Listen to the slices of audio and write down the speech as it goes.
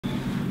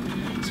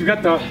we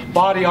got the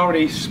body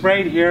already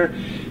sprayed here,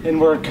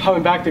 and we're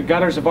coming back. The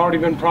gutters have already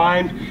been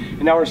primed,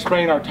 and now we're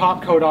spraying our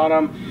top coat on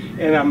them,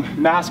 and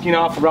I'm masking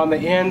off around the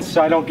ends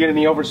so I don't get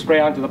any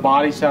overspray onto the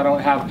body, so I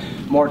don't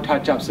have more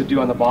touch-ups to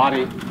do on the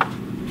body.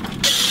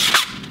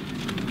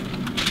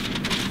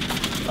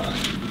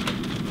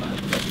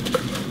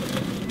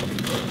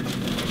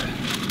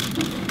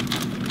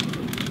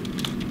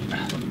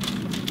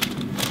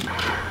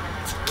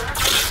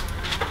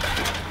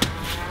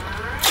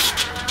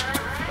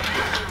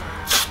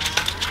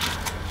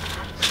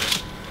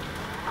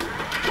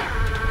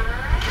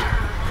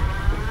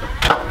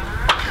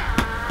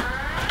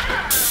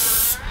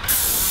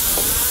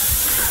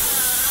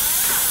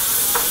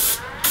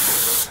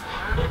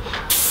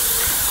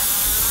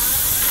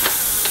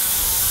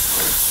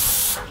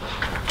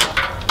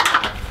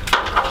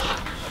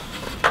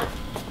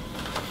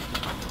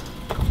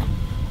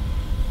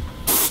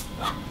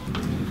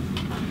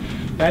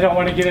 I don't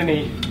want to get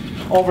any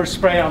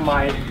overspray on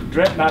my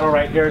drip metal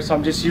right here, so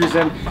I'm just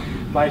using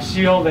my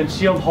shield and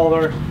shield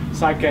holder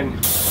so I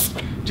can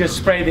just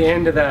spray the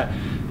end of the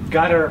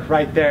gutter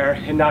right there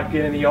and not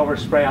get any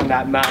overspray on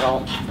that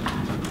metal.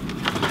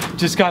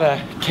 Just got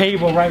a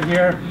cable right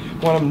here.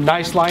 Want a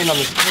nice line on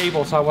this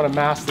cable, so I want to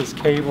mask this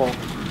cable.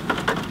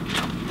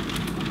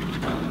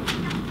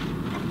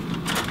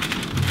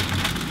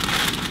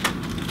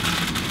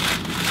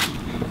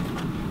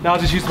 Now I'll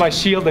just use my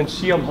shield and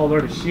shield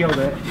holder to shield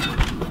it.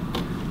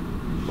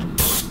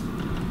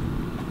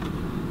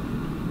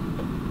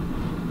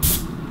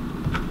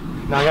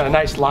 Now I got a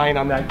nice line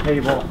on that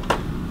cable.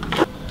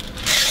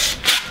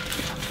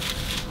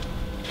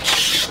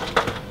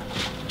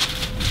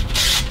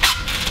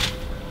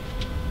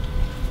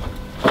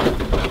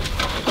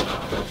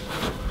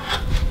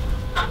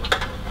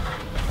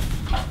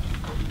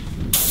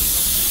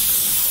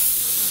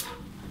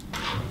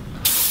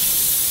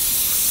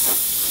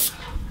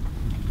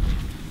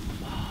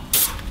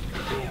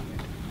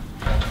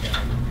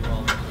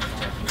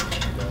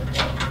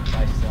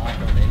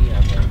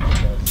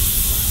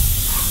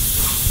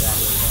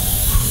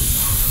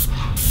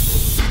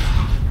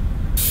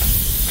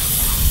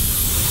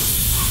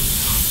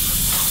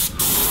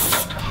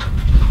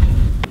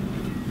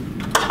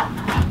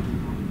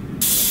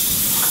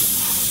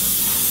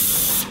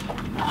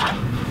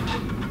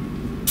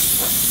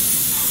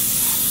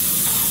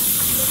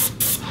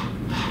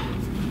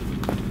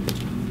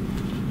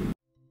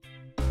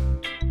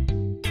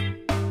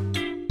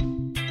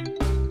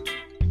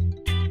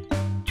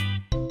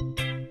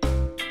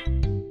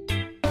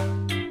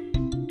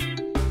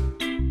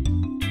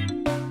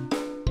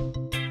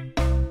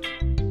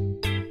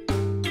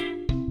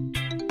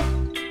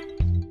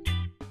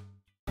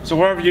 So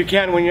wherever you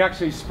can, when you're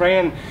actually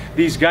spraying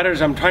these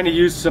gutters, I'm trying to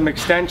use some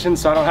extensions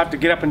so I don't have to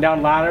get up and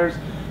down ladders.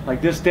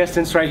 Like this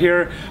distance right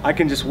here, I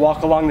can just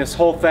walk along this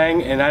whole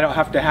thing and I don't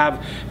have to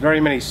have very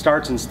many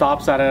starts and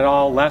stops at it at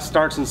all. Less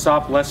starts and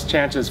stops, less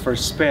chances for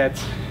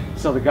spits.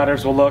 So the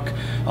gutters will look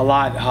a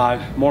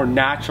lot more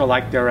natural,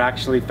 like they're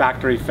actually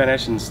factory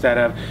finished, instead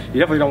of, you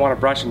definitely don't want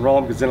to brush and roll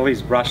them because then it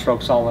leaves brush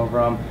strokes all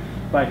over them.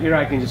 But here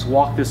I can just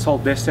walk this whole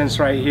distance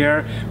right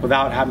here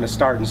without having to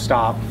start and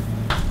stop.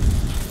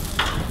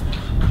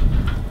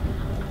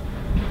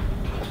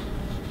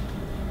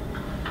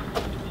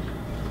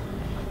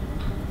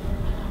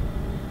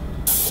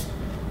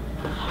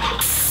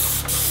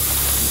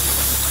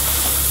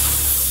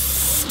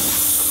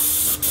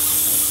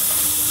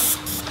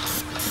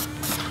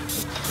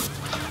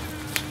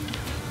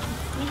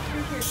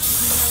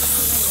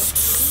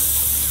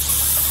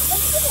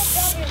 Let's put that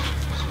down here.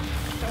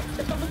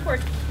 Step on the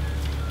cord.